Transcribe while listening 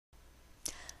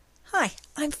Hi,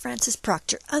 I'm Frances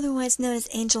Proctor, otherwise known as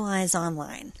Angel Eyes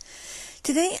Online.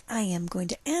 Today I am going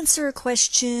to answer a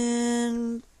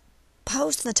question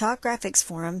posted in the Talk Graphics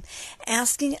forum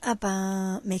asking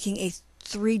about making a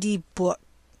 3D book.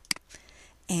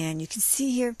 And you can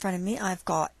see here in front of me I've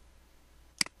got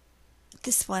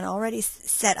this one already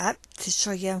set up to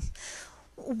show you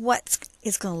what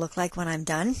it's going to look like when I'm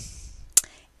done.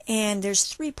 And there's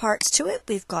three parts to it.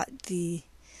 We've got the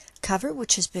cover,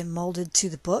 which has been molded to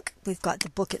the book. We've got the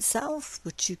book itself,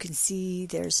 which you can see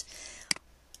there's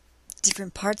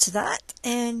different parts of that,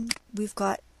 and we've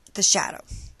got the shadow.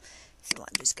 So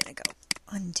I'm just going to go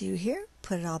undo here,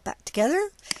 put it all back together.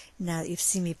 Now that you've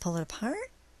seen me pull it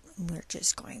apart, we're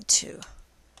just going to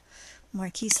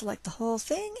marquee select the whole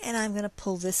thing, and I'm going to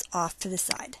pull this off to the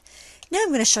side. Now I'm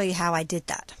going to show you how I did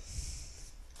that.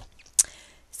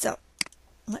 So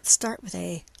let's start with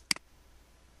a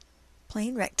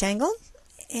plain rectangle,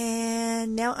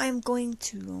 and now I'm going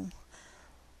to,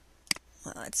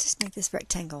 well, let's just make this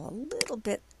rectangle a little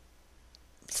bit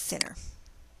thinner.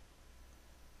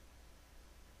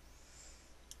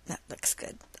 That looks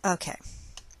good. Okay.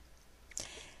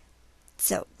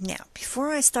 So now,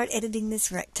 before I start editing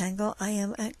this rectangle, I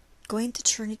am going to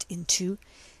turn it into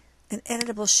an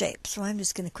editable shape. So I'm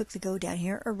just going to quickly go down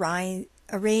here,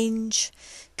 arrange,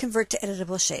 convert to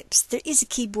editable shapes. There is a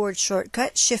keyboard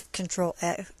shortcut,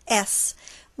 Shift-Control-S,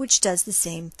 which does the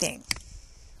same thing.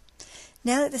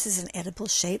 Now that this is an editable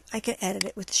shape, I can edit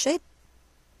it with the shape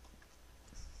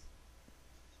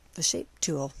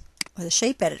tool, or the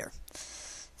shape editor.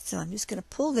 So I'm just going to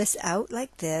pull this out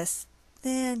like this,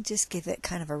 and just give it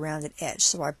kind of a rounded edge.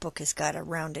 So our book has got a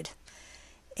rounded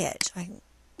edge. I can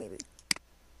maybe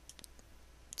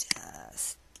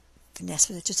just finesse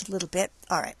with it just a little bit.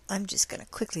 All right, I'm just going to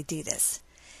quickly do this.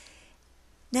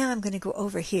 Now I'm going to go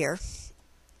over here,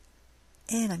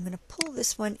 and I'm going to pull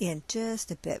this one in just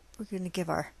a bit. We're going to give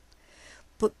our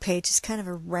book pages kind of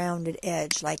a rounded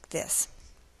edge like this.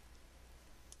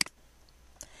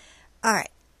 All right,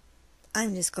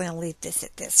 I'm just going to leave this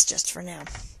at this just for now.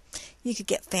 You could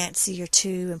get fancier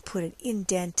too and put an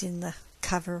indent in the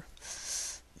cover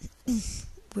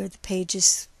where the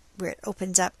pages, where it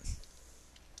opens up.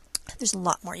 There's a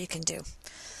lot more you can do.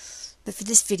 But for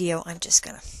this video, I'm just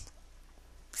going to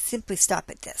simply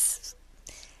stop at this.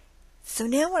 So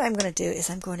now what I'm going to do is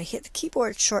I'm going to hit the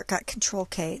keyboard shortcut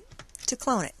Control-K to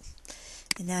clone it.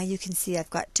 And now you can see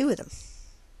I've got two of them.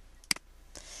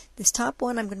 This top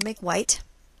one I'm going to make white.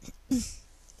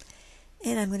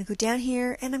 And I'm going to go down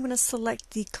here and I'm going to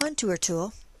select the contour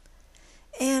tool.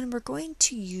 And we're going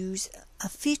to use a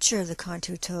feature of the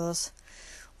contour tools,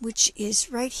 which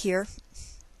is right here.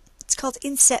 It's called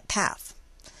Inset Path.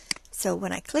 So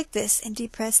when I click this and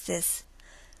depress this,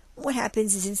 what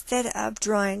happens is instead of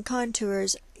drawing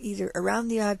contours either around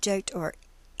the object or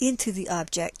into the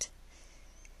object,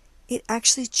 it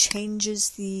actually changes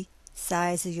the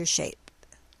size of your shape.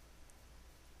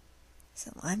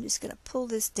 So I'm just going to pull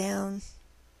this down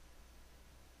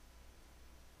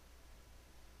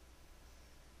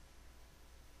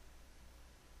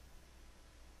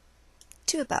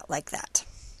to about like that.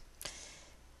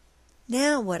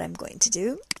 Now what I'm going to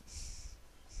do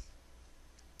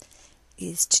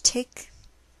is to take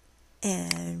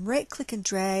and right click and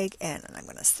drag, and I'm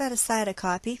going to set aside a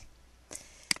copy.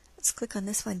 Let's click on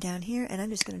this one down here, and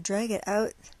I'm just going to drag it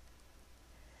out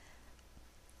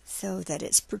so that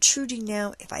it's protruding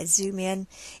now. If I zoom in,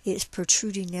 it's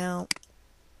protruding now,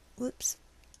 whoops,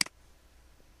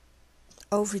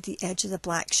 over the edge of the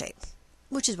black shape,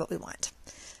 which is what we want.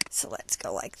 So let's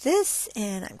go like this,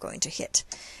 and I'm going to hit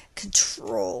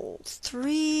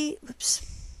Control-3, whoops,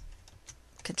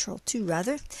 Control-2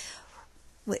 rather,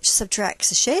 which subtracts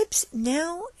the shapes.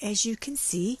 Now, as you can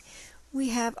see, we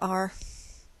have our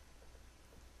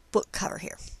book cover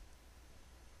here.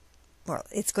 Well,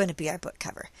 it's going to be our book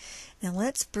cover. Now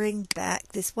let's bring back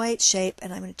this white shape,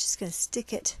 and I'm just going to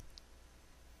stick it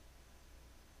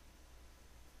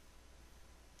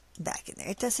back in there.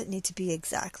 It doesn't need to be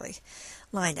exactly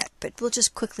lined up, but we'll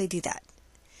just quickly do that.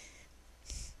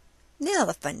 Now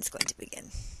the fun is going to begin.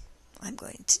 I'm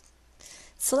going to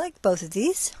select both of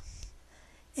these,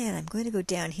 and I'm going to go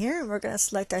down here, and we're going to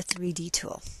select our 3D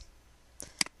tool.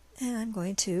 And I'm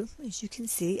going to, as you can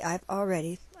see, I've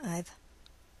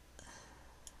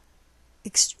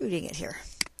extruding it here,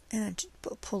 and I'm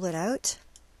just pull it out.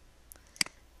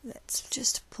 Let's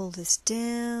just pull this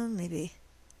down, maybe.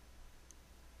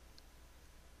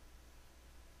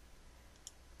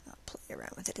 I'll play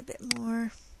around with it a bit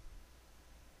more.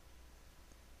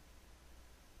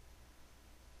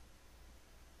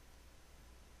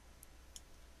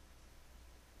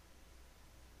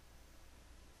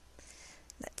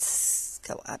 Let's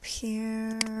go up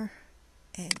here,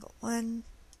 angle 1,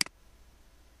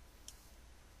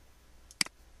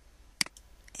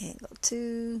 angle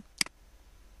 2,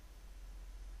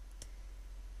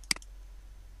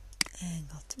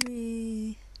 angle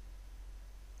 3,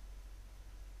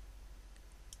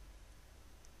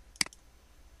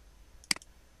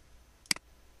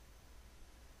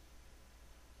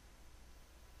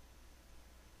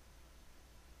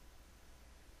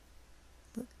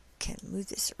 can move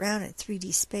this around in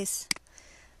 3D space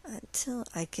until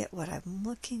I get what I'm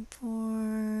looking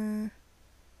for.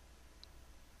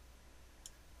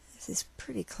 This is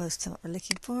pretty close to what we're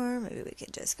looking for. Maybe we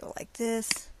can just go like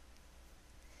this.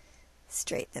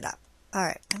 Straighten it up.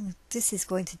 Alright, this is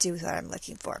going to do what I'm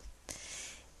looking for.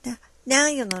 Now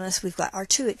you'll notice we've got our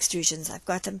two extrusions. I've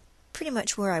got them pretty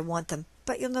much where I want them,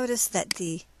 but you'll notice that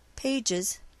the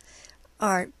pages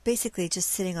are basically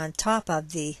just sitting on top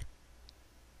of the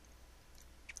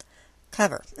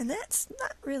cover, and that's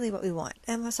not really what we want,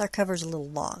 unless our cover's a little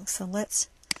long. So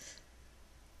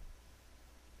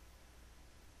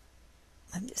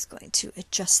I'm just going to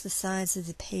adjust the size of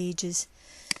the pages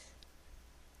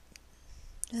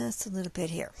just a little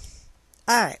bit here.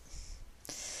 Alright.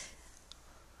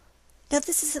 Now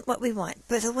this isn't what we want,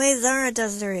 but the way Xara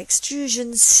does their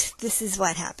extrusions, this is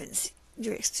what happens.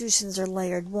 Your extrusions are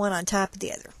layered one on top of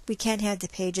the other. We can't have the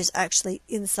pages actually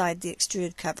inside the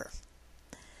extruded cover.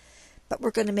 But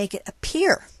we're going to make it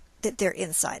appear that they're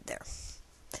inside there.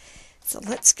 So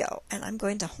let's go, and I'm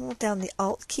going to hold down the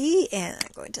Alt key, and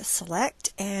I'm going to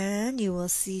select, and you will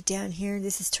see down here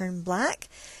this is turned black.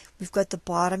 We've got the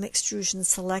bottom extrusion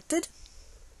selected,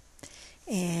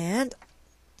 and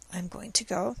I'm going to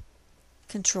go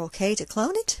Control K to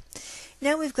clone it.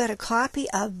 Now we've got a copy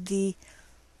of the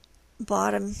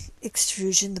bottom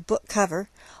extrusion, the book cover,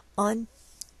 on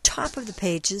top of the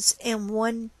pages and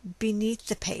one beneath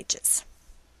the pages.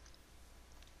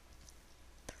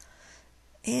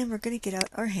 And we're going to get out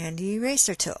our handy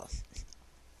eraser tool.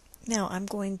 Now I'm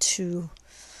going to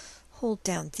hold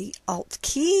down the Alt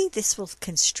key. This will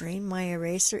constrain my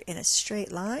eraser in a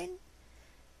straight line.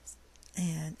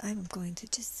 And I'm going to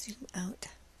just zoom out.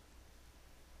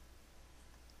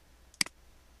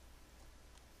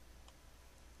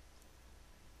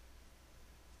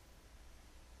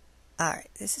 Alright,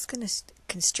 this is going to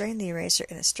constrain the eraser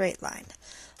in a straight line.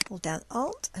 Hold down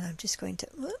Alt, and I'm just going to...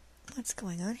 What's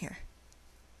going on here?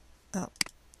 Oh,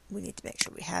 we need to make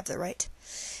sure we have the right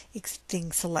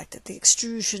thing selected. The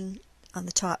extrusion on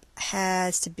the top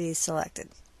has to be selected.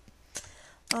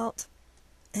 Alt,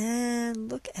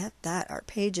 and look at that. Our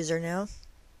pages are now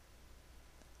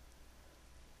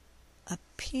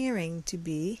appearing to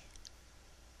be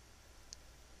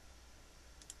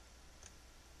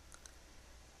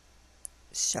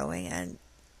showing, and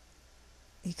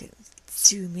you can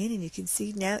zoom in and you can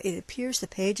see now it appears the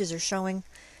pages are showing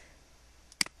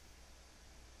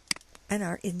and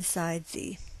are inside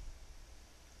the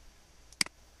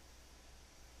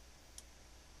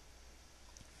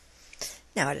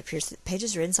now it appears that the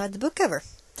pages are inside the book cover.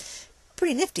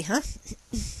 Pretty nifty, huh?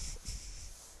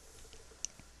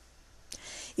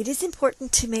 It is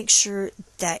important to make sure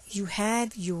that you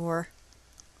have your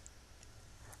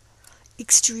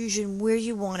extrusion where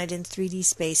you want it in 3D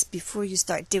space before you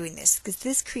start doing this, because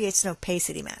this creates an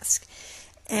opacity mask.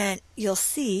 And you'll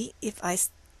see if I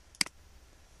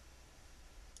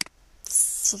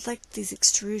select these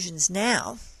extrusions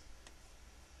now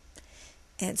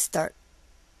and start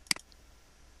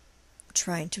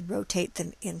trying to rotate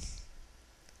them in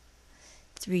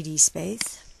 3D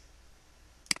space,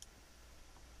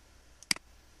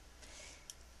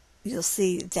 you'll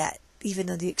see that even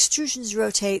though the extrusions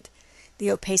rotate, the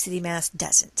opacity mask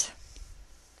doesn't.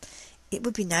 It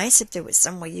would be nice if there was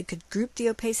some way you could group the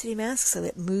opacity mask so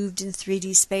it moved in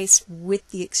 3D space with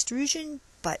the extrusion,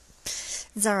 but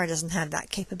Xara doesn't have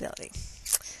that capability.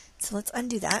 So let's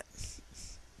undo that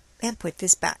and put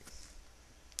this back.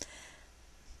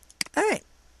 Alright,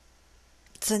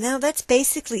 so now that's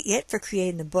basically it for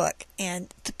creating the book.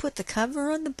 And to put the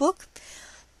cover on the book,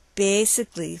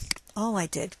 basically all I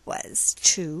did was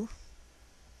to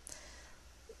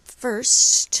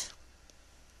first,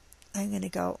 I'm going to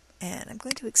go and I'm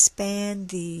going to expand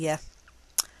the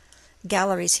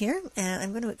galleries here, and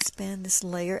I'm going to expand this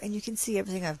layer, and you can see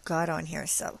everything I've got on here.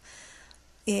 So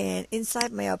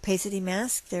inside my opacity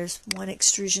mask, there's one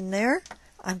extrusion there.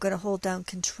 I'm going to hold down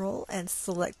Control and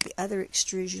select the other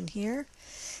extrusion here.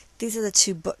 These are the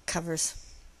two book covers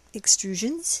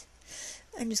extrusions.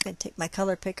 I'm just going to take my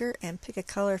color picker and pick a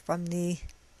color from the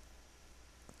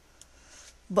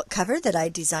book cover that I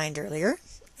designed earlier,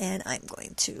 and I'm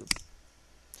going to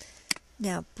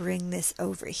Now bring this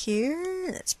over here.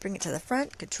 Let's bring it to the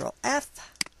front. Control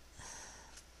F.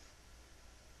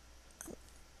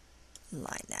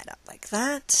 Line that up like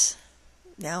that.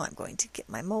 Now I'm going to get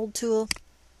my mold tool.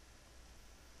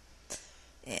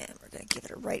 And we're going to give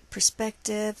it a right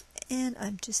perspective. And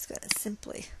I'm just going to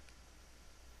simply,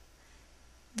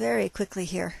 very quickly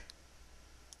here.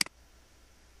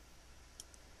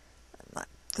 I'm not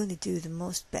going to do the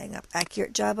most bang up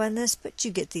accurate job on this, but you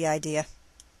get the idea.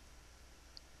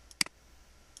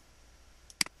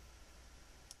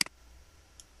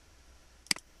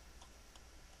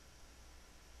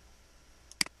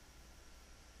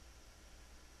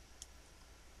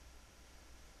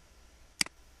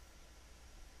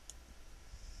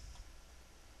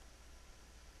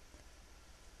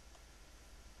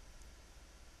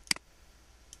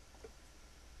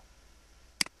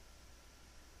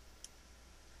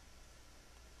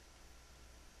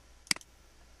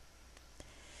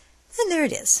 And there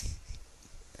it is.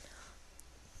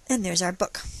 And there's our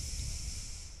book.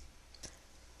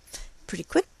 Pretty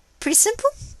quick, pretty simple,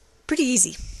 pretty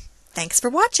easy. Thanks for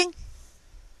watching.